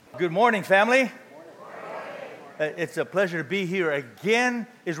Good morning, family. It's a pleasure to be here again.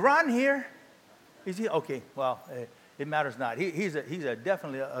 Is Ron here? Is he? Okay, well, it matters not. He's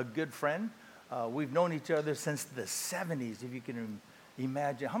definitely a good friend. We've known each other since the 70s, if you can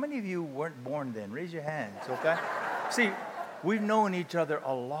imagine. How many of you weren't born then? Raise your hands, okay? See, we've known each other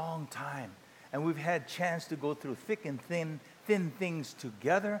a long time, and we've had chance to go through thick and thin things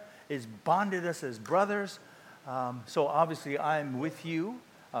together. It's bonded us as brothers. So obviously, I'm with you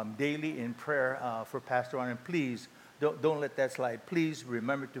daily in prayer for Pastor Ron. And please, don't let that slide. Please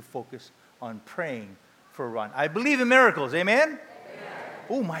remember to focus on praying for Ron. I believe in miracles. Amen? Amen.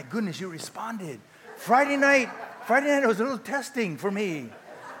 Oh, my goodness, you responded. Friday night, it was a little testing for me.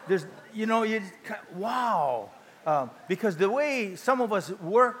 There's, wow. Because the way some of us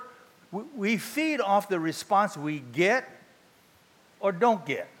work, we feed off the response we get or don't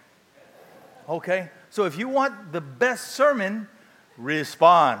get. Okay? So if you want the best sermon,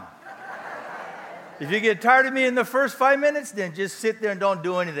 respond. If you get tired of me in the first 5 minutes, then just sit there and don't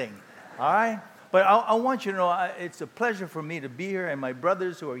do anything. All right? But I want you to know it's a pleasure for me to be here, and my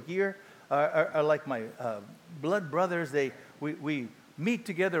brothers who are here are like my blood brothers. We meet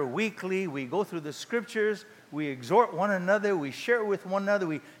together weekly. We go through the scriptures. We exhort one another. We share with one another.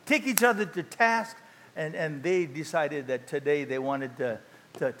 We take each other to task. And they decided that today they wanted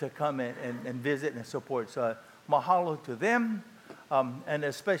to come and visit and support. So mahalo to them, and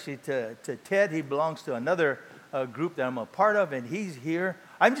especially to Ted. He belongs to another group that I'm a part of, and he's here.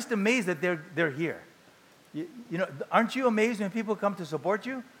 I'm just amazed that they're here. You know, aren't you amazed when people come to support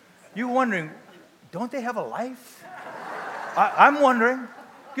you? You're wondering, don't they have a life? I'm wondering.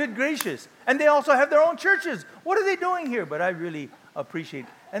 Good gracious. And they also have their own churches. What are they doing here? But I really appreciate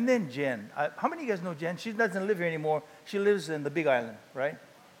it. And then Jen. How many of you guys know Jen? She doesn't live here anymore. She lives in the Big Island, right?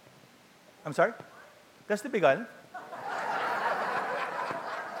 I'm sorry? That's the Big Island.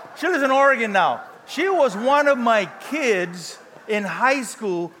 She lives in Oregon now. She was one of my kids in high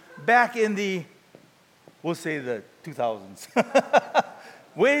school back in the, we'll say the 2000s.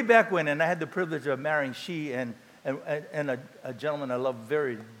 Way back when, and I had the privilege of marrying she and a gentleman I love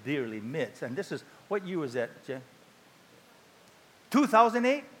very dearly, Mitz. And this is, what year was that, Jen?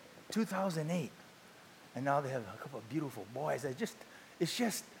 2008? 2008. And now they have a couple of beautiful boys. It's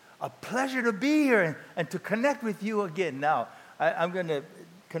just a pleasure to be here and to connect with you again. Now, I'm going to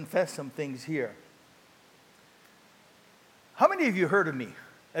confess some things here. How many of you heard of me?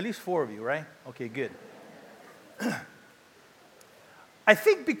 At least 4 of you, right? Okay, good. I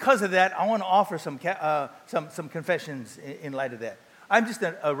think because of that, I want to offer some confessions in light of that. I'm just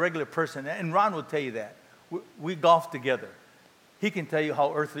a regular person, and Ron will tell you that. We golf together. He can tell you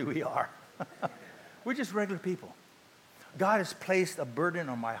how earthly we are. We're just regular people. God has placed a burden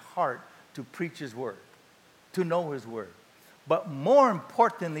on my heart to preach His Word, to know His Word, but more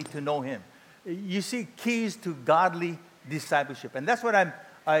importantly, to know Him. You see, keys to godly discipleship, and that's what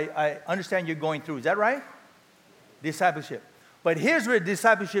I understand you're going through. Is that right? Discipleship. But here's where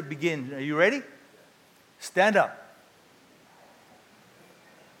discipleship begins. Are you ready? Stand up.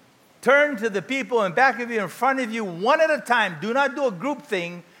 Turn to the people in back of you, in front of you, one at a time. Do not do a group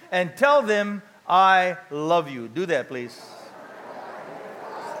thing, and tell them, I love you. Do that, please.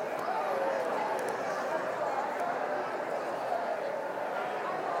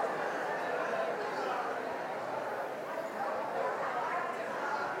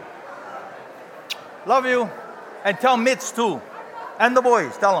 Love you. And tell Mitz too. And the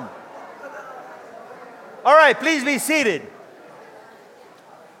boys, tell them. All right, please be seated.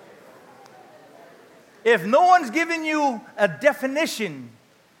 If no one's given you a definition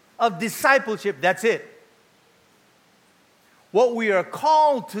of discipleship, that's it. What we are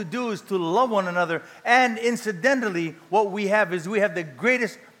called to do is to love one another. And incidentally, what we have is we have the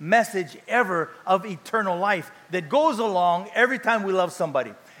greatest message ever of eternal life that goes along every time we love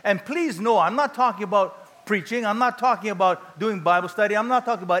somebody. And please know, I'm not talking about preaching. I'm not talking about doing Bible study. I'm not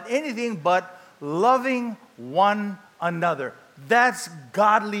talking about anything but loving one another. That's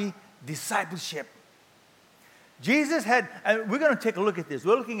godly discipleship. Jesus had, and we're going to take a look at this.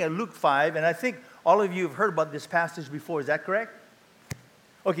 We're looking at Luke 5, and I think all of you have heard about this passage before. Is that correct?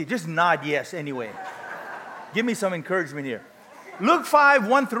 Okay, just nod yes anyway. Give me some encouragement here. Luke 5,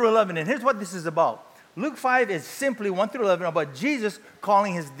 1 through 11, and here's what this is about. Luke 5 is simply 1 through 11 about Jesus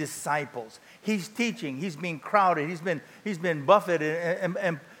calling His disciples. He's teaching. He's being crowded. He's been buffeted,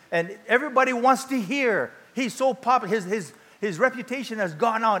 and everybody wants to hear. He's so popular. His reputation has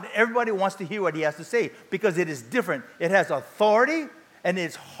gone out. Everybody wants to hear what He has to say because it is different. It has authority and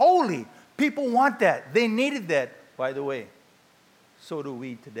it's holy. People want that. They needed that, by the way. So do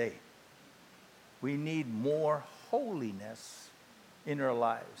we today. We need more holiness in their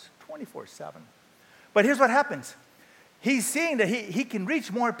lives, 24/7. But here's what happens. He's seeing that he can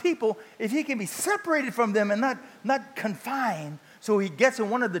reach more people if he can be separated from them and not confined. So he gets in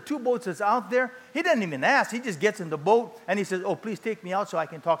one of the two boats that's out there. He doesn't even ask. He just gets in the boat and he says, oh, please take me out so I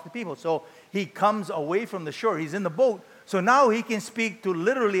can talk to people. So he comes away from the shore. He's in the boat. So now he can speak to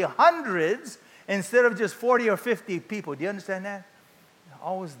literally hundreds instead of just 40 or 50 people. Do you understand that?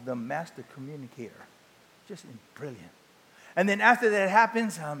 Always the master communicator. Just brilliant. And then after that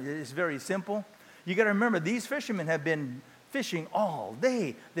happens, it's very simple. You got to remember, these fishermen have been fishing all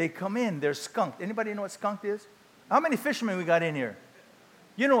day. They come in, they're skunked. Anybody know what skunked is? How many fishermen we got in here?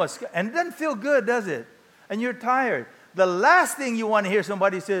 You know what? And it doesn't feel good, does it? And you're tired. The last thing you want to hear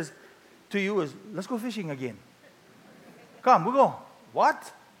somebody says to you is, let's go fishing again. Come, we'll go.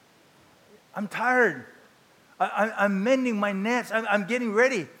 What? I'm tired. I'm mending my nets. I'm getting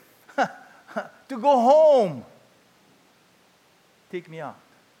ready to go home. Take me out.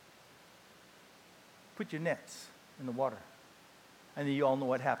 Put your nets in the water. And then you all know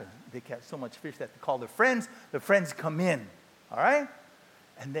what happens. They catch so much fish that they call their friends. The friends come in. All right?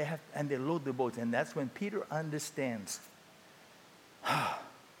 And they load the boats. And that's when Peter understands.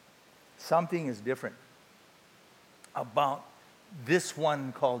 Something is different about this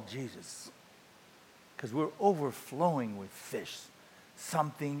one called Jesus. Because we're overflowing with fish.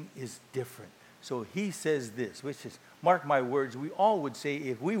 Something is different. So he says this, which is, mark my words, we all would say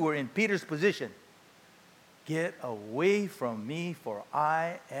if we were in Peter's position, get away from me, for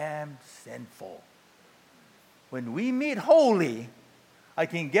I am sinful. When we meet holy, I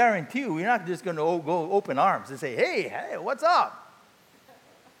can guarantee you, we're not just going to go open arms and say, hey, what's up?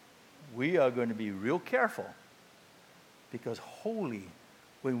 We are going to be real careful. Because holy,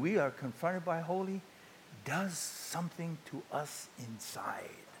 when we are confronted by holy, does something to us inside.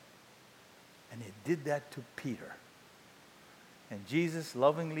 And it did that to Peter. And Jesus,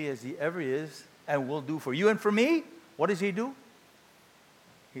 lovingly as he ever is, and will do for you and for me, what does he do?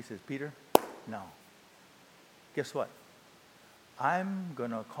 He says, Peter, no. Guess what? I'm going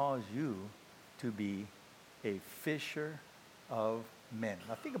to cause you to be a fisher of men.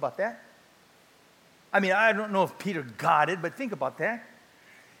 Now think about that. I mean, I don't know if Peter got it, but think about that.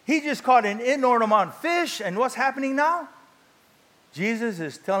 He just caught an inordinate amount of fish, and what's happening now? Jesus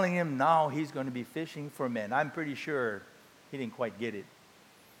is telling him now he's going to be fishing for men. I'm pretty sure he didn't quite get it.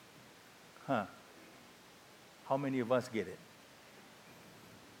 How many of us get it?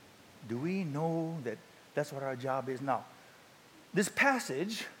 Do we know that that's what our job is now? This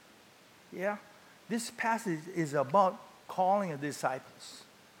passage, this passage is about calling of disciples.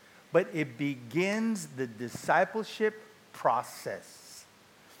 But it begins the discipleship process.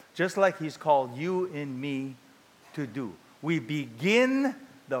 Just like he's called you and me to do. We begin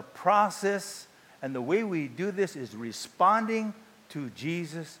the process, and the way we do this is responding to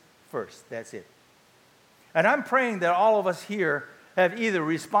Jesus first. That's it. And I'm praying that all of us here have either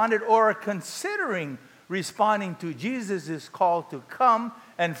responded or are considering responding to Jesus' call to come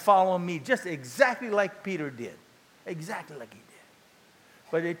and follow me, just exactly like Peter did. Exactly like he did.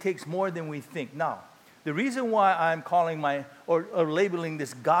 But it takes more than we think. Now, the reason why I'm calling or labeling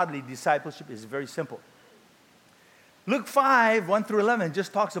this godly discipleship is very simple. Luke 5, 1 through 11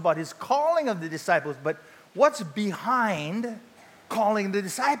 just talks about his calling of the disciples, but what's behind calling the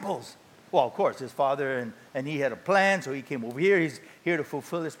disciples? Well, of course, his father and he had a plan, so he came over here. He's here to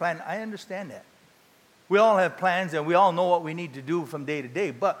fulfill his plan. I understand that. We all have plans, and we all know what we need to do from day to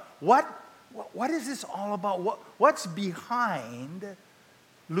day. But what is this all about? What's behind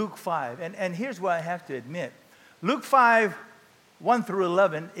Luke 5? And here's what I have to admit. Luke 5, 1 through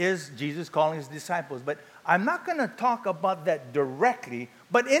 11 is Jesus calling his disciples. But I'm not going to talk about that directly,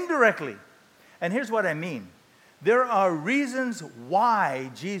 but indirectly. And here's what I mean. There are reasons why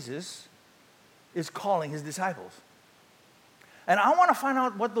Jesus is calling his disciples. And I want to find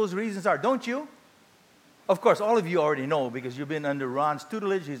out what those reasons are, don't you? Of course, all of you already know because you've been under Ron's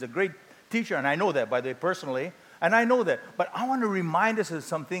tutelage. He's a great teacher, and I know that, by the way, personally. And I know that. But I want to remind us of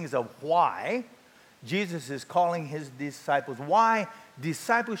some things of why Jesus is calling his disciples, why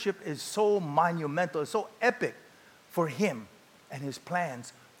discipleship is so monumental, so epic for him and his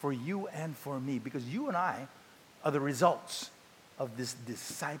plans for you and for me. Because you and I are the results of this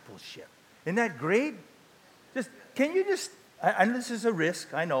discipleship. Isn't that great? Can you and this is a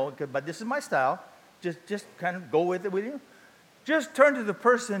risk, I know, but this is my style. Just kind of go with it with you. Just turn to the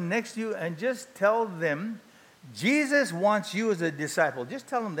person next to you and just tell them, Jesus wants you as a disciple. Just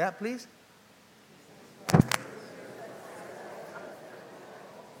tell them that, please.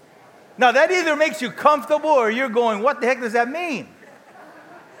 Now, that either makes you comfortable or you're going, what the heck does that mean?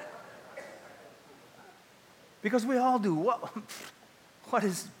 Because we all do. what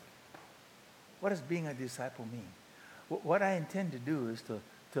does being a disciple mean? What I intend to do is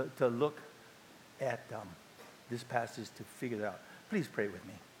to look at this passage to figure it out. Please pray with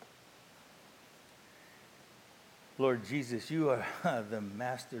me. Lord Jesus, you are the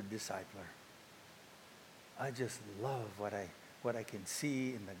master discipler. I just love what I can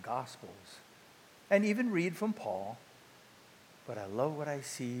see in the Gospels and even read from Paul, but I love what I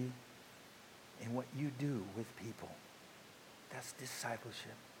see in what you do with people. That's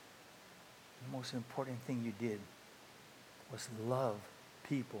discipleship. The most important thing you did was love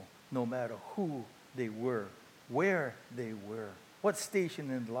people no matter who they were, where they were, what station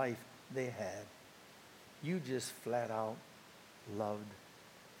in life they had. You just flat out loved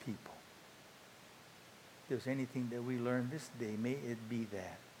people. If there's anything that we learn this day, may it be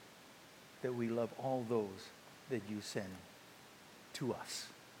that we love all those that you send to us.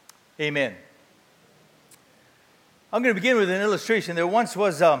 Amen. I'm going to begin with an illustration. There once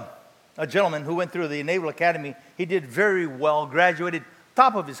was a gentleman who went through the Naval Academy. He did very well, graduated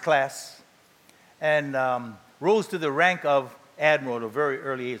top of his class, and rose to the rank of admiral at a very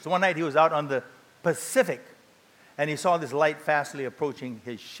early age. So one night he was out on the Pacific, and he saw this light fastly approaching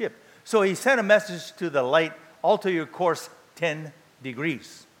his ship. So he sent a message to the light, alter your course 10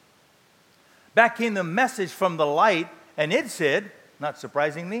 degrees. Back came the message from the light, and it said, not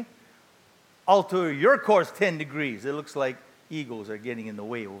surprisingly, alter your course 10 degrees. It looks like egos are getting in the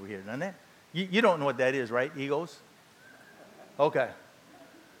way over here, doesn't it? You don't know what that is, right? Egos? Okay.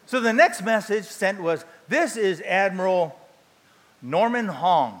 So the next message sent was, this is Admiral Norman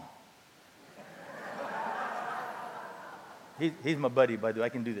Hong. He's my buddy, by the way. I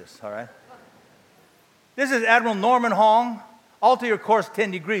can do this, all right? This is Admiral Norman Hong. Alter your course 10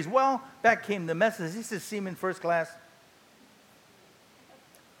 degrees. Well, back came the message. This is Seaman First Class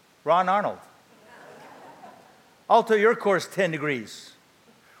Ron Arnold. Alter your course 10 degrees.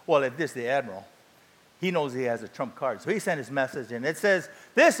 Well, at this, the Admiral, he knows he has a trump card. So he sent his message, and it says,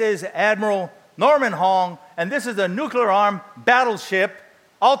 this is Admiral Norman Hong, and this is a nuclear-armed battleship.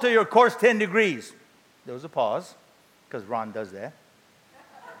 Alter your course 10 degrees. There was a pause, because Ron does that.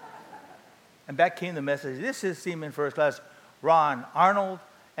 And back came the message, this is Seaman First Class Ron Arnold,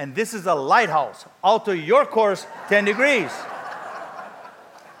 and this is a lighthouse. Alter your course 10 degrees.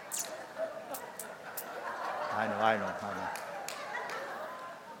 I know.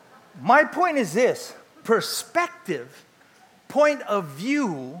 My point is this: perspective, point of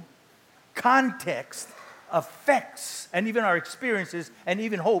view, context affects, and even our experiences and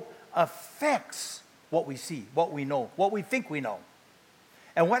even hope affects what we see, what we know, what we think we know.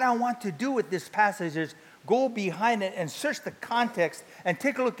 And what I want to do with this passage is go behind it and search the context and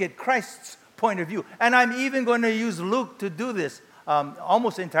take a look at Christ's point of view. And I'm even going to use Luke to do this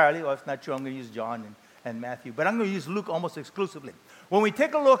almost entirely. Well, it's not true. I'm going to use John and Matthew. But I'm going to use Luke almost exclusively. When we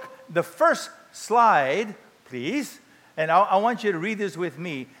take a look, the first slide, please, and I want you to read this with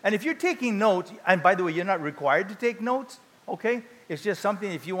me. And if you're taking notes, and by the way, you're not required to take notes, okay? It's just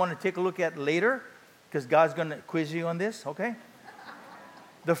something if you want to take a look at later, because God's going to quiz you on this, okay?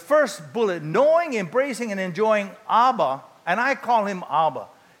 The first bullet, knowing, embracing, and enjoying Abba, and I call him Abba.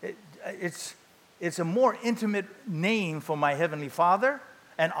 It's a more intimate name for my Heavenly Father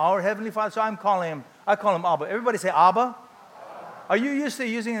and our Heavenly Father, so I call him Abba. Everybody say Abba. Are you used to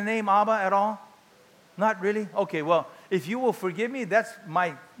using the name Abba at all? Not really? Okay, well, if you will forgive me, that's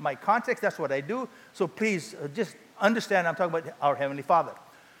my context, that's what I do. So please just understand I'm talking about our Heavenly Father.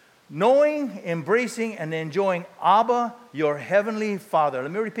 Knowing, embracing, and enjoying Abba, your Heavenly Father.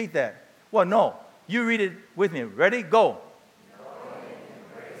 Let me repeat that. Well, no. You read it with me. Ready? Go. Knowing,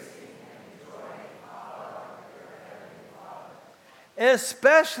 embracing, and enjoying Abba, your Heavenly Father.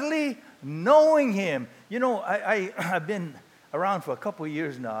 Especially knowing Him. You know, I've been around for a couple of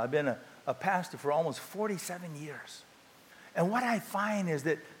years now. I've been a pastor for almost 47 years. And what I find is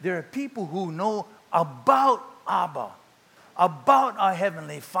that there are people who know about Abba, about our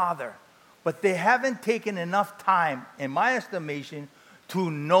Heavenly Father, but they haven't taken enough time, in my estimation, to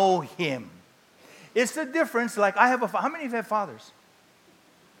know Him. It's the difference, like I have how many of you have fathers?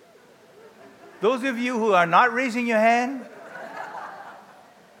 Those of you who are not raising your hand,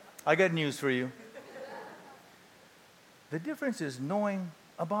 I got news for you. The difference is knowing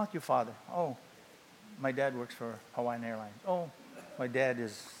about your father. Oh, my dad works for Hawaiian Airlines. Oh, my dad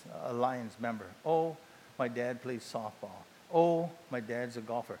is a Lions member. Oh, my dad plays softball. Oh, my dad's a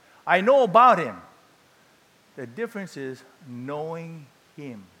golfer. I know about him. The difference is knowing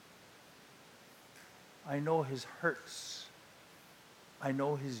him. I know his hurts. I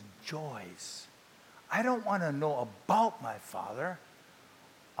know his joys. I don't want to know about my father.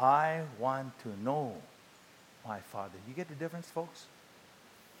 I want to know my Father. You get the difference, folks?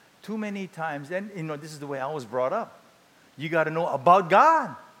 too many times, and this is the way I was brought up. You got to know about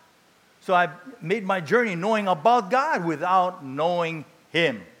God. So I made my journey knowing about God without knowing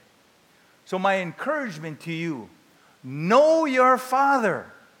Him. So my encouragement to you, know your Father.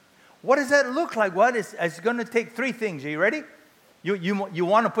 What does that look like? It's going to take three things. Are you ready? You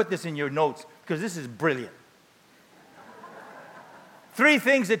want to put this in your notes because this is brilliant. Three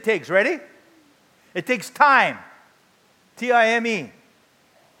things it takes. Ready? It takes time. Time.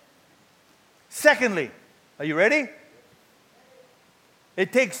 Secondly, are you ready?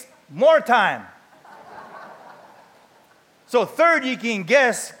 It takes more time. So third, you can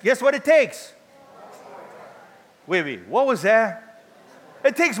guess what it takes? Wait, what was that?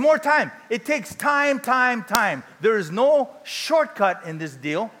 It takes more time. It takes time. There is no shortcut in this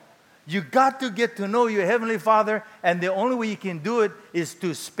deal. You got to get to know your Heavenly Father, and the only way you can do it is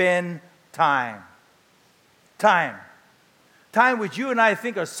to spend time. Time which you and I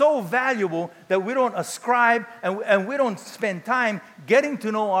think are so valuable that we don't ascribe and we don't spend time getting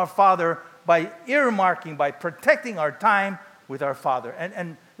to know our Father by earmarking, by protecting our time with our Father.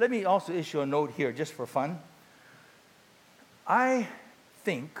 And let me also issue a note here just for fun. I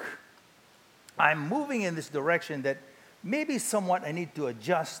think I'm moving in this direction that maybe somewhat I need to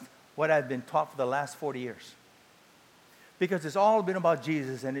adjust what I've been taught for the last 40 years. Because it's all been about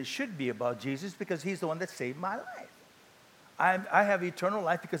Jesus, and it should be about Jesus because He's the one that saved my life. I have eternal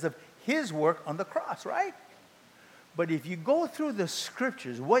life because of His work on the cross, right? But if you go through the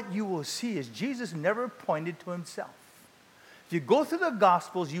Scriptures, what you will see is Jesus never pointed to Himself. If you go through the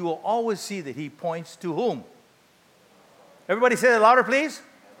Gospels, you will always see that He points to whom? Everybody say it louder, please.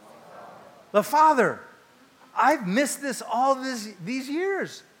 The Father. I've missed this all these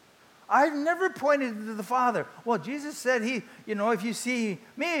years. I've never pointed to the Father. Well, Jesus said if you see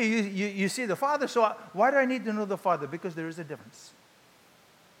me, you see the Father. So why do I need to know the Father? Because there is a difference.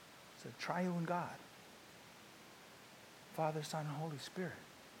 It's a triune God. Father, Son, and Holy Spirit.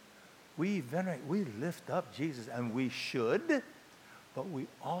 We venerate, we lift up Jesus, and we should, but we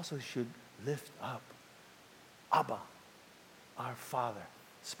also should lift up Abba, our Father.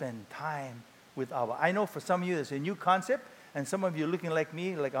 Spend time with Abba. I know for some of you it's a new concept, and some of you are looking like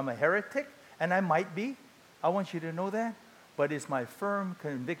me, like I'm a heretic, and I might be. I want you to know that. But it's my firm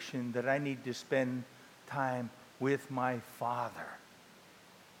conviction that I need to spend time with my Father.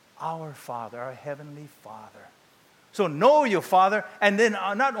 Our Father, our Heavenly Father. So know your Father, and then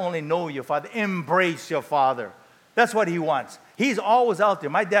not only know your Father, embrace your Father. That's what He wants. He's always out there.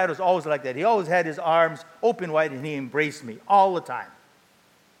 My dad was always like that. He always had his arms open wide, and He embraced me all the time.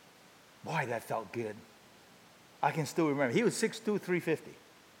 Boy, that felt good. I can still remember. He was 6'2", 350.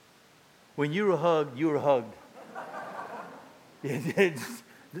 When you were hugged, you were hugged. There's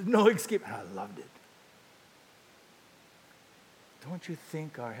no escape. And I loved it. Don't you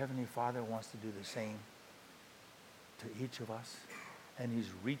think our Heavenly Father wants to do the same to each of us? And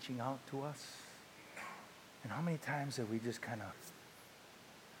He's reaching out to us? And how many times have we just kind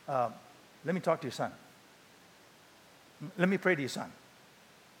of... let me talk to your son. Let me pray to your son.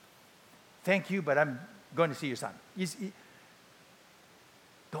 Thank you, but I'm going to see your son.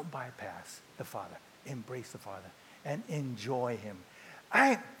 Don't bypass the Father. Embrace the Father and enjoy Him.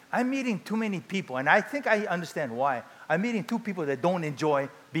 I'm meeting too many people, and I think I understand why. I'm meeting two people that don't enjoy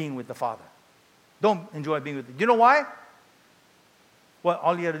being with the Father. Don't enjoy being with Him. You know why? Well,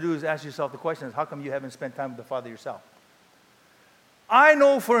 all you got to do is ask yourself the question is, how come you haven't spent time with the Father yourself? I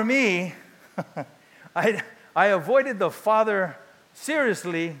know for me, I avoided the Father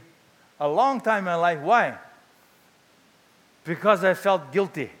seriously a long time in my life. Why? Because I felt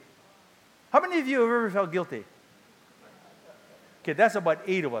guilty. How many of you have ever felt guilty? Okay, that's about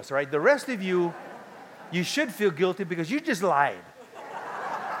 8 of us, right? The rest of you, you should feel guilty because you just lied.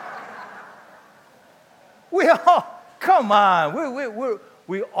 We all, come on,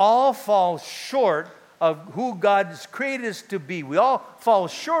 we all fall short of who God's created us to be. We all fall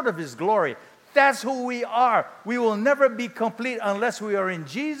short of His glory. That's who we are. We will never be complete unless we are in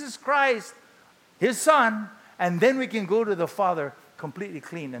Jesus Christ, His Son, and then we can go to the Father completely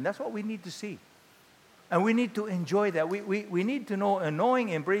clean. And that's what we need to see. And we need to enjoy that. We need to know, and knowing,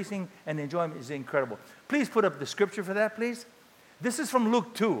 embracing, and enjoying is incredible. Please put up the scripture for that, please. This is from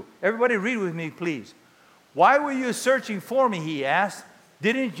Luke 2. Everybody read with me, please. Why were you searching for me, He asked.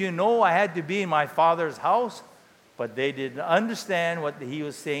 Didn't you know I had to be in my Father's house? But they didn't understand what He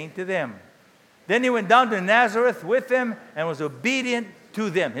was saying to them. Then He went down to Nazareth with them and was obedient to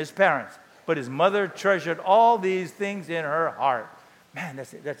them, His parents. But His mother treasured all these things in her heart. Man,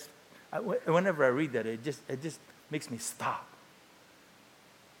 whenever I read that, it just makes me stop.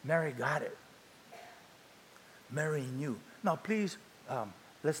 Mary got it. Mary knew. Now, please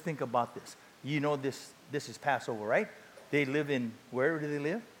let's think about this. You know this is Passover, right? They live in, where do they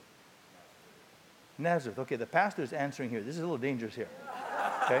live? Nazareth. Okay, the pastor is answering here. This is a little dangerous here.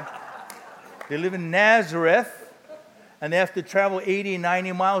 Okay? They live in Nazareth, and they have to travel 80,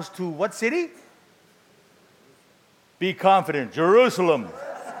 90 miles to what city? Be confident. Jerusalem.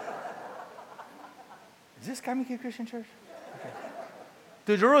 Is this Kamiki Christian Church? Okay.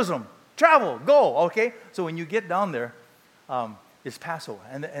 To Jerusalem. Travel. Go. Okay? So when you get down there, it's Passover.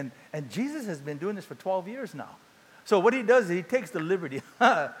 And Jesus has been doing this for 12 years now. So what he does is he takes the liberty.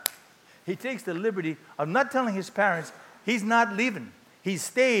 He takes the liberty of not telling his parents he's not leaving. He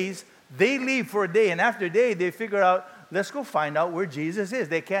stays. They leave for a day. And after a day, they figure out, let's go find out where Jesus is.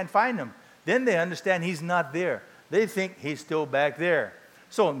 They can't find him. Then they understand he's not there. They think he's still back there.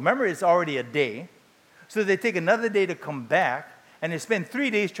 So remember, it's already a day. So they take another day to come back. And they spend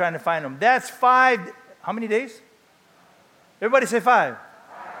 3 days trying to find him. That's 5. How many days? Everybody say 5.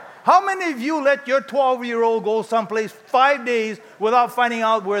 How many of you let your 12-year-old go someplace 5 days without finding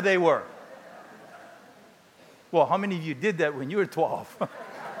out where they were? Well, how many of you did that when you were 12?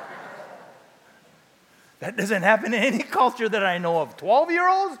 That doesn't happen in any culture that I know of.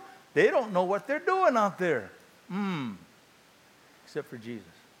 12-year-olds, they don't know what they're doing out there. Except for Jesus.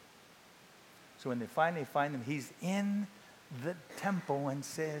 So when they finally find him, he's in the temple and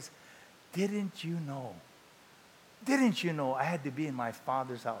says, didn't you know? Didn't you know I had to be in my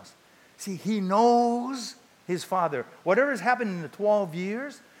Father's house? See, he knows his Father. Whatever has happened in the 12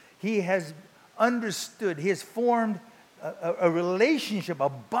 years, he has understood. He has formed a relationship, a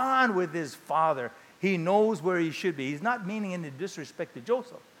bond with his Father. He knows where he should be. He's not meaning any disrespect to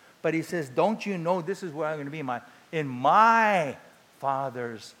Joseph. But he says, don't you know this is where I'm going to be in my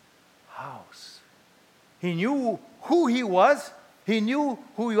Father's house? He knew who he was. He knew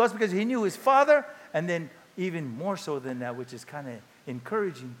who he was because he knew his Father. And then even more so than that, which is kind of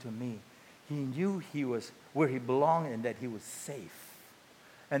encouraging to me, he knew he was where he belonged and that he was safe.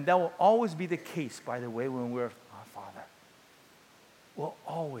 And that will always be the case, by the way, when we're our Father. We'll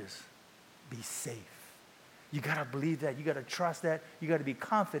always be safe. You got to believe that. You got to trust that. You got to be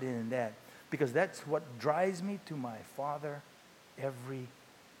confident in that. Because that's what drives me to my Father every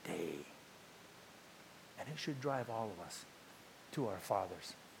day. And it should drive all of us to our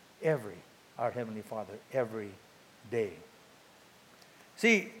fathers. Our Heavenly Father, every day.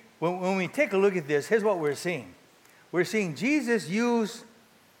 See, when we take a look at this, here's what we're seeing. We're seeing Jesus use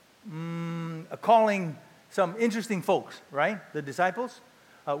calling some interesting folks, right? The disciples.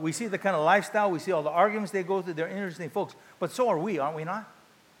 We see the kind of lifestyle. We see all the arguments they go through. They're interesting folks. But so are we, aren't we not?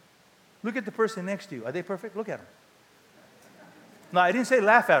 Look at the person next to you. Are they perfect? Look at them. No, I didn't say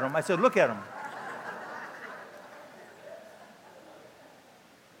laugh at them. I said look at them.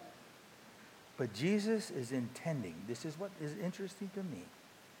 But Jesus is intending, this is what is interesting to me.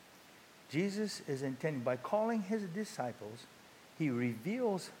 Jesus is intending, by calling his disciples, he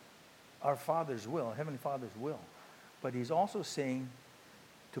reveals our Father's will, Heavenly Father's will. But he's also saying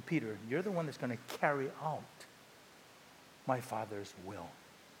to Peter, you're the one that's going to carry out my Father's will.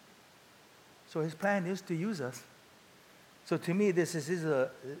 So his plan is to use us. So to me, this is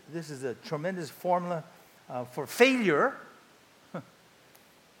a tremendous formula for failure,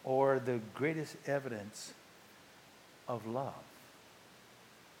 or the greatest evidence of love.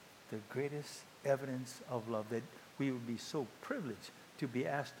 The greatest evidence of love, that we would be so privileged to be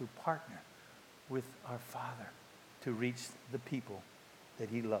asked to partner with our Father to reach the people that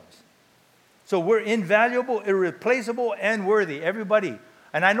he loves. So we're invaluable, irreplaceable, and worthy. Everybody.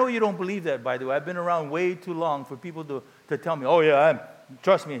 And I know you don't believe that, by the way. I've been around way too long for people to tell me, oh yeah,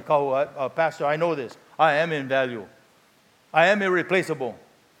 trust me, Pastor, I know this. I am invaluable. I am irreplaceable.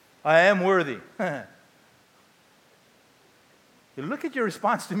 I am worthy. Look at your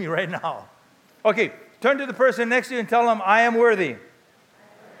response to me right now. Okay, turn to the person next to you and tell them, I am worthy.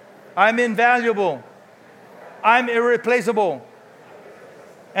 I'm invaluable. I'm irreplaceable.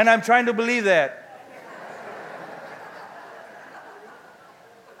 And I'm trying to believe that.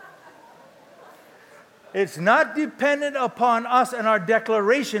 It's not dependent upon us and our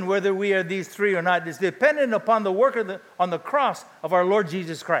declaration whether we are these three or not. It's dependent upon the work on the cross of our Lord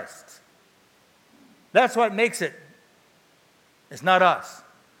Jesus Christ. That's what makes it. It's not us.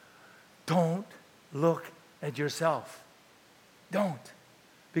 Don't look at yourself. Don't.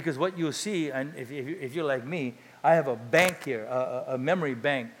 Because what you'll see, and if you're like me, I have a bank here, a memory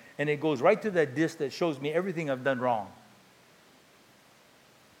bank, and it goes right to that disc that shows me everything I've done wrong.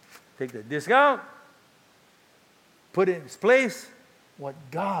 Take the disc out. Put it in its place, what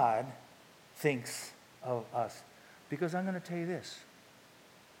God thinks of us. Because I'm going to tell you this.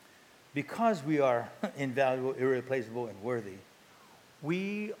 Because we are invaluable, irreplaceable, and worthy,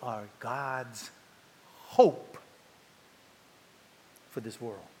 We are God's hope for this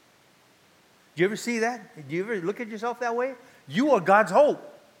world. Do you ever see that? Do you ever look at yourself that way? You are God's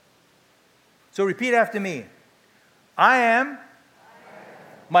hope. So repeat after me. I am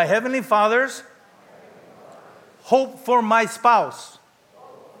my Heavenly Father's hope for my spouse.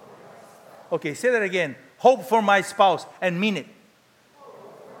 Okay, say that again. Hope for my spouse, and mean it.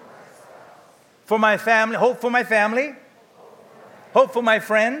 For my family, hope for my family. Hope for my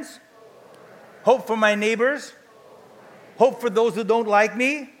friends. Hope for my neighbors. Hope for those who don't like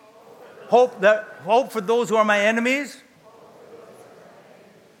me. Hope for those who are my enemies.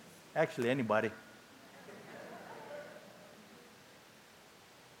 Actually, anybody.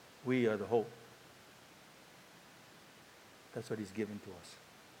 We are the hope. That's what He's given to us.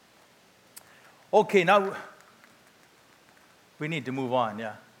 Okay, now we need to move on,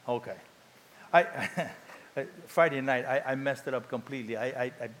 yeah? Okay. Friday night, I messed it up completely.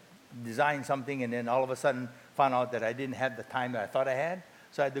 I designed something and then all of a sudden found out that I didn't have the time that I thought I had.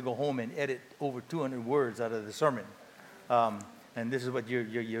 So I had to go home and edit over 200 words out of the sermon. And this is what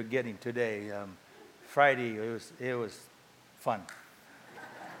you're getting today. Friday, it was fun.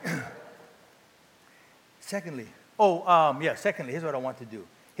 Secondly, here's what I want to do.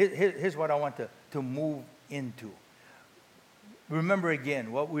 Here's what I want to move into. Remember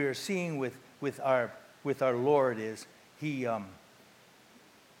again, what we are seeing with our Lord is He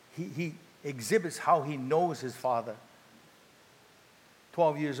exhibits how He knows His Father.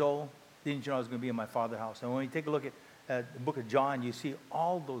 12 years old, didn't you know I was going to be in my Father's house? And when you take a look at the book of John, you see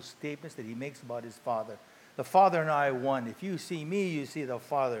all those statements that He makes about His Father. The Father and I are one. If you see me, you see the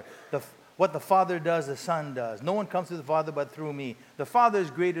Father. What the Father does, the Son does. No one comes to the Father but through me. The Father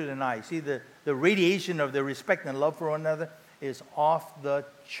is greater than I. See, the radiation of the respect and love for one another is off the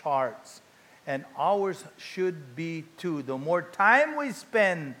charts. And ours should be too. The more time we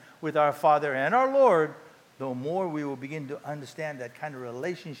spend with our Father and our Lord, the more we will begin to understand that kind of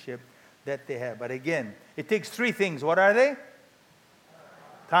relationship that they have. But again, it takes three things. What are they?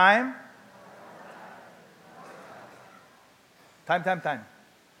 Time. Time.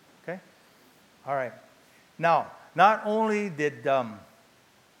 Okay? All right. Now, not only did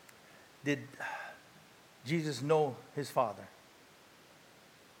Jesus know His Father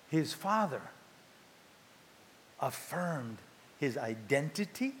affirmed His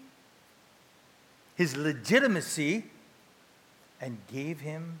identity, His legitimacy, and gave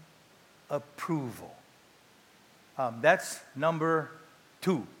Him approval. That's number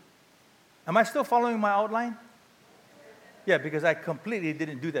 2. Am I still following my outline? Yeah, because I completely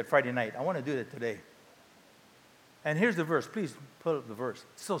didn't do that Friday night. I want to do that today. And here's the verse. Please pull up the verse.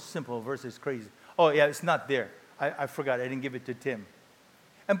 It's so simple. The verse is crazy. Oh, yeah, it's not there. I forgot. I didn't give it to Tim.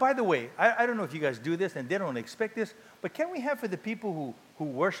 And by the way, I don't know if you guys do this, and they don't expect this, but can we have for the people who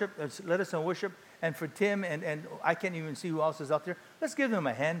worship, let us know worship, and for Tim, and I can't even see who else is out there, let's give them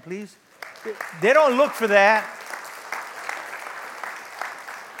a hand, please. They don't look for that.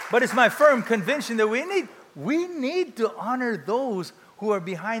 But it's my firm conviction that we need to honor those who are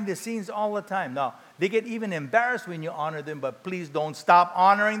behind the scenes all the time. Now, they get even embarrassed when you honor them, but please don't stop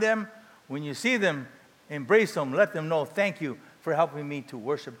honoring them. When you see them, embrace them. Let them know, thank you for helping me to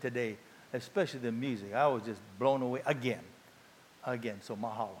worship today, especially the music. I was just blown away again. So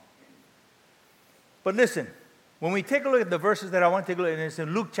mahalo. But listen, when we take a look at the verses that I want to take a look at, and it's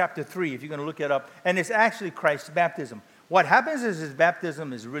in Luke chapter 3, if you're going to look it up, and it's actually Christ's baptism. What happens is His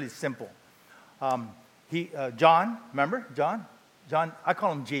baptism is really simple. John, remember? John, I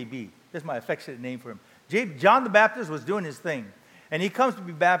call him JB. That's my affectionate name for him. John the Baptist was doing his thing, and he comes to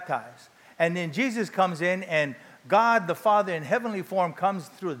be baptized. And then Jesus comes in, and God the Father in heavenly form comes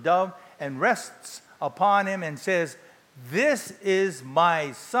through a dove and rests upon him and says, "This is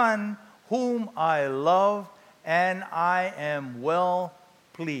my Son whom I love, and I am well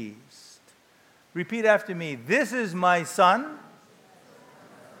pleased." Repeat after me. This is my Son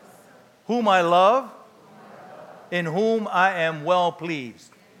whom I love, in whom I am well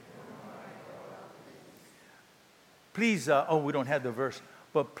pleased. Please, we don't have the verse,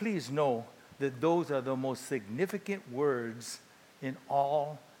 but please know that those are the most significant words in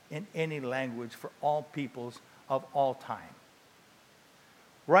any language for all peoples of all time.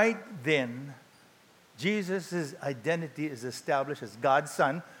 Right then, Jesus' identity is established as God's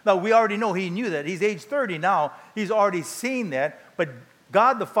Son. Now, we already know He knew that. He's age 30 now. He's already seen that. But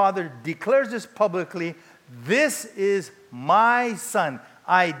God the Father declares this publicly. This is my Son.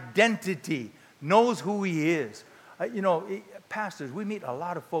 Identity. Knows who He is. Pastors, we meet a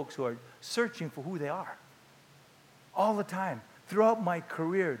lot of folks who are searching for who they are. All the time. Throughout my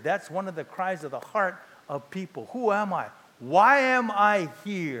career, that's one of the cries of the heart of people. Who am I? Why am I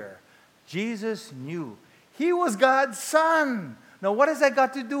here? Jesus knew. He was God's son. Now, what has that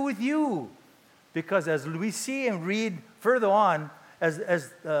got to do with you? Because as we see and read further on, as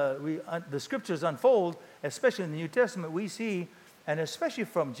the scriptures unfold, especially in the New Testament, we see, and especially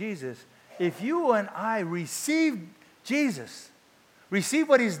from Jesus, if you and I receive Jesus, receive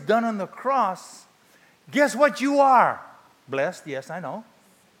what he's done on the cross, guess what you are? Blessed, yes, I know.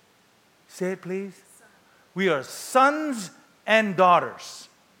 Say it, please. We are sons and daughters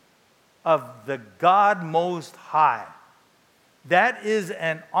of the God Most High. That is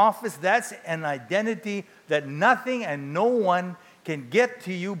an office, that's an identity that nothing and no one can get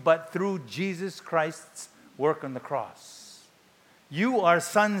to you but through Jesus Christ's work on the cross. You are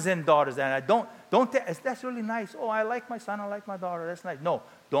sons and daughters, and that's really nice. Oh, I like my son, I like my daughter, that's nice. No,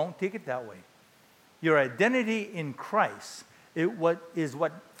 don't take it that way. Your identity in Christ is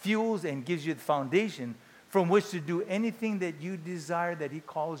what fuels and gives you the foundation from which to do anything that you desire that he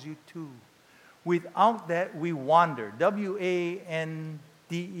calls you to. Without that, we wander. W-A-N-D-E-R.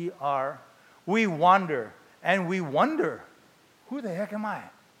 We wander, and we wonder, who the heck am I?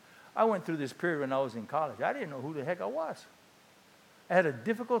 I went through this period when I was in college. I didn't know who the heck I was. I had a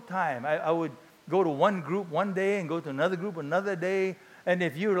difficult time. I would go to one group one day and go to another group another day. And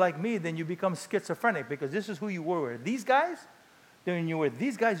if you're like me, then you become schizophrenic because this is who you were with these guys. Then when you were with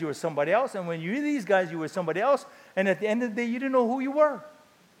these guys, you were somebody else. And when you were these guys, you were somebody else. And at the end of the day, you didn't know who you were.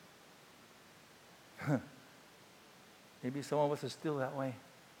 Maybe some of us are still that way.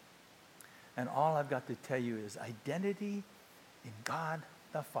 And all I've got to tell you is identity in God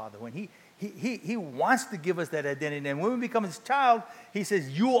the Father. When He wants to give us that identity. And when we become his child, he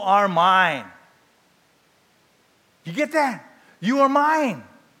says, you are mine. You get that? You are mine.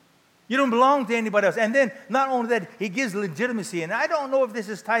 You don't belong to anybody else. And then, not only that, he gives legitimacy. And I don't know if this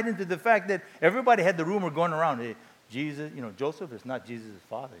is tied into the fact that everybody had the rumor going around. Hey, Jesus, Joseph is not Jesus'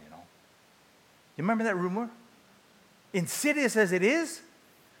 father, You remember that rumor? Insidious as it is.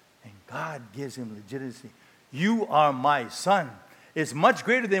 And God gives him legitimacy. You are my son. It's much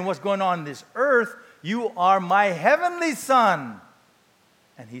greater than what's going on this earth. You are my heavenly son.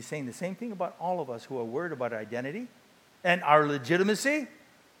 And he's saying the same thing about all of us who are worried about our identity and our legitimacy.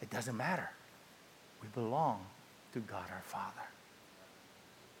 It doesn't matter. We belong to God our Father.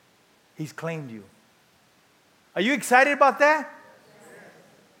 He's claimed you. Are you excited about that? Yes.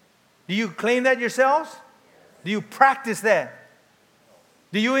 Do you claim that yourselves? Yes. Do you practice that?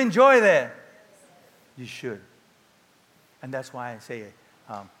 Do you enjoy that? Yes. You should. And that's why I say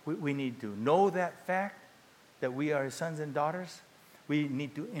we need to know that fact that we are his sons and daughters. We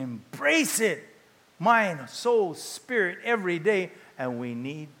need to embrace it, mind, soul, spirit, every day. And we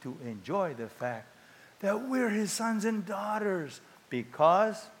need to enjoy the fact that we're his sons and daughters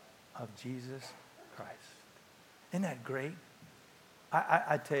because of Jesus Christ. Isn't that great?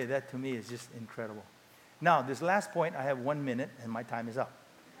 I tell you, that to me is just incredible. Now, this last point, I have 1 minute, and my time is up.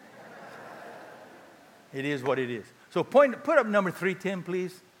 It is what it is. So put up number 3, Tim,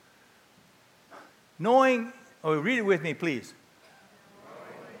 please. Read it with me, please.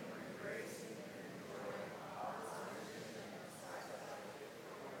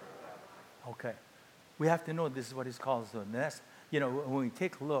 Okay. We have to know this is what he calls us. And that's, when we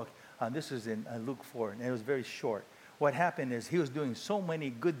take a look, this is in Luke 4, and it was very short. What happened is he was doing so many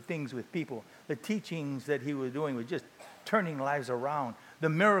good things with people. The teachings that he was doing were just turning lives around. The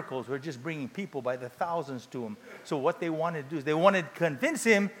miracles were just bringing people by the thousands to him. So what they wanted to do is they wanted to convince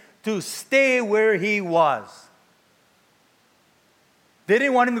him to stay where he was. They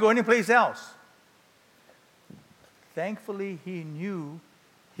didn't want him to go anyplace else. Thankfully, he knew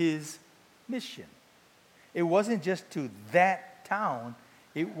his mission. It wasn't just to that town.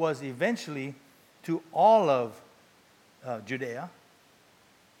 It was eventually to all of Judea,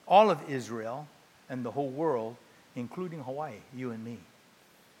 all of Israel, and the whole world, including Hawaii, you and me.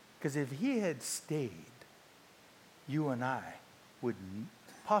 Because if he had stayed, you and I would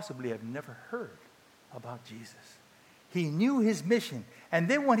possibly have never heard about Jesus. He knew his mission. And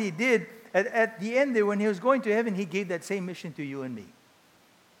then what he did, at the end there, when he was going to heaven, he gave that same mission to you and me.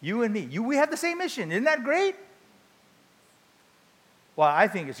 You and me. We have the same mission. Isn't that great? Well, I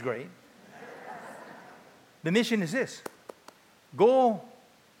think it's great. The mission is this. Go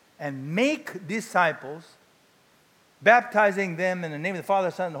and make disciples, baptizing them in the name of the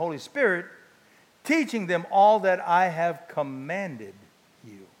Father, Son, and the Holy Spirit, teaching them all that I have commanded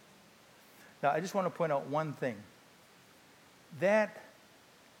you. Now, I just want to point out one thing. That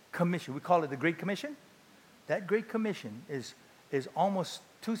commission, we call it the Great Commission. That Great Commission is almost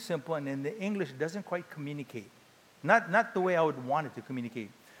too simple, and in the English, it doesn't quite communicate. Not the way I would want it to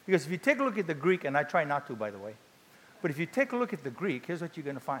communicate. Because if you take a look at the Greek, and I try not to, by the way, But if you take a look at the Greek, here's what you're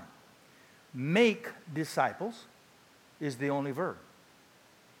going to find. Make disciples is the only verb.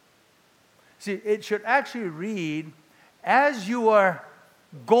 See, it should actually read, as you are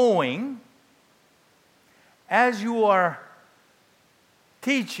going, as you are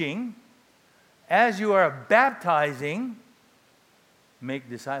teaching, as you are baptizing, make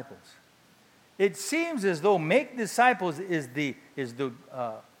disciples. It seems as though make disciples is the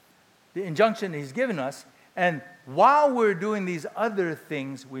injunction he's given us, and while we're doing these other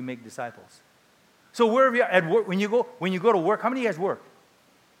things, we make disciples. So wherever you're at work, when you go to work, how many of you guys work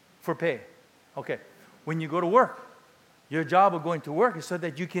for pay? Okay. When you go to work, your job of going to work is so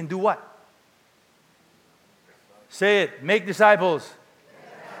that you can do what? Say it. Make disciples.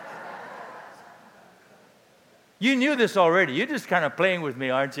 You knew this already. You're just kind of playing with me,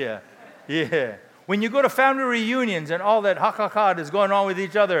 aren't you? Yeah. When you go to family reunions and all that ha is going on with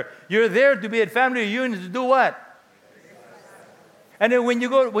each other, you're there to be at family reunions to do what? And then when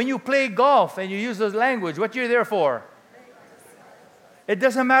you play golf and you use those language, what you're there for? It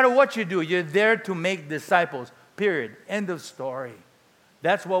doesn't matter what you do. You're there to make disciples. Period. End of story.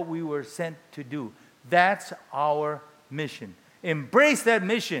 That's what we were sent to do. That's our mission. Embrace that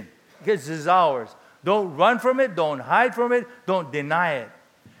mission because it's ours. Don't run from it. Don't hide from it. Don't deny it.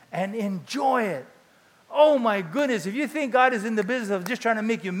 And enjoy it. Oh my goodness, if you think God is in the business of just trying to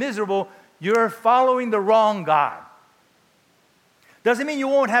make you miserable, you're following the wrong God. Doesn't mean you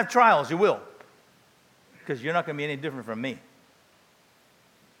won't have trials. You will. Because you're not going to be any different from me.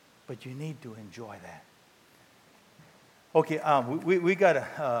 But you need to enjoy that. Okay, we got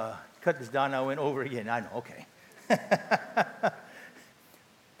to cut this down. I went over again. I know, okay.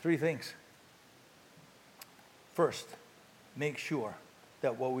 3 things. First, make sure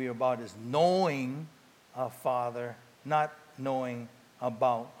that what we are about is knowing our Father, not knowing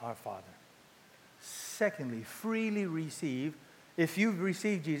about our Father. Secondly, freely receive. If you've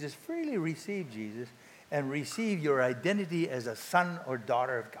received Jesus, freely receive Jesus and receive your identity as a son or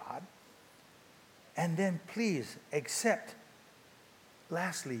daughter of God. And then please accept,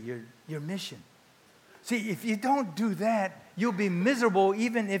 lastly, your mission. See, if you don't do that, you'll be miserable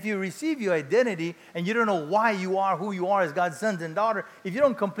even if you receive your identity and you don't know why you are who you are as God's sons and daughter. If you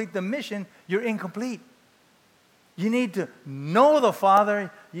don't complete the mission, you're incomplete. You need to know the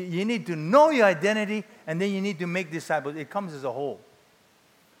Father, you need to know your identity, and then you need to make disciples. It comes as a whole.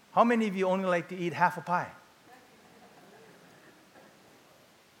 How many of you only like to eat half a pie?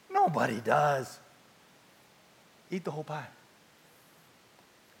 Nobody does. Eat the whole pie.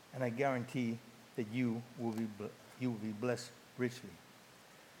 And I guarantee that you will be blessed richly.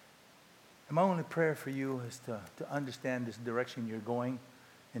 And my only prayer for you is to understand this direction you're going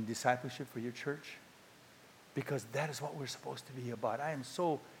in discipleship for your church, because that is what we're supposed to be about. I am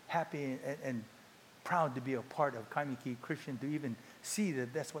so happy and proud to be a part of Kaimiki Christian, to even see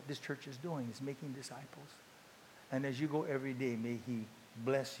that that's what this church is doing, is making disciples. And as you go every day, may He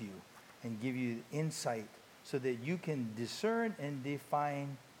bless you and give you insight so that you can discern and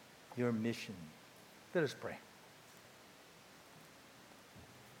define your mission. Let us pray.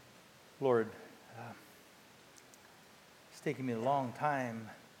 Lord, it's taken me a long time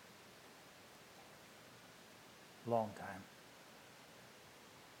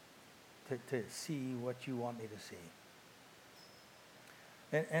to see what you want me to see.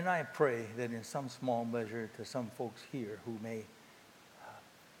 And I pray that in some small measure to some folks here who may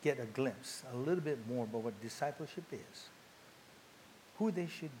get a glimpse, a little bit more about what discipleship is, who they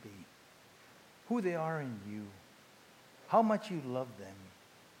should be, who they are in you, how much you love them,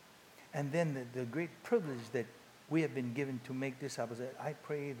 and then the great privilege that we have been given to make disciples. I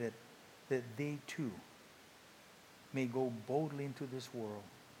pray that they too may go boldly into this world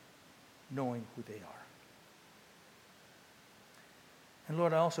knowing who they are. And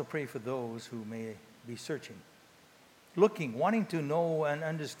Lord, I also pray for those who may be searching, looking, wanting to know and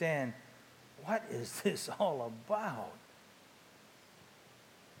understand, what is this all about?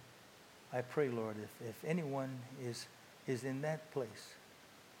 I pray, Lord, if anyone is in that place,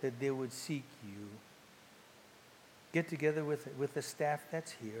 that they would seek you. Get together with the staff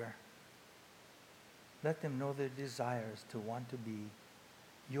that's here. Let them know their desires to want to be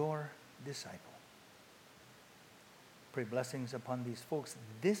your disciple. Pray blessings upon these folks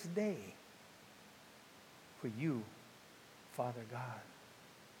this day. For you, Father God,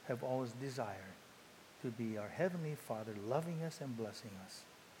 have always desired to be our Heavenly Father, loving us and blessing us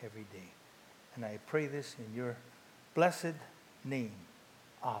every day. And I pray this in your blessed name,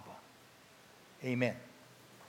 Abba. Amen.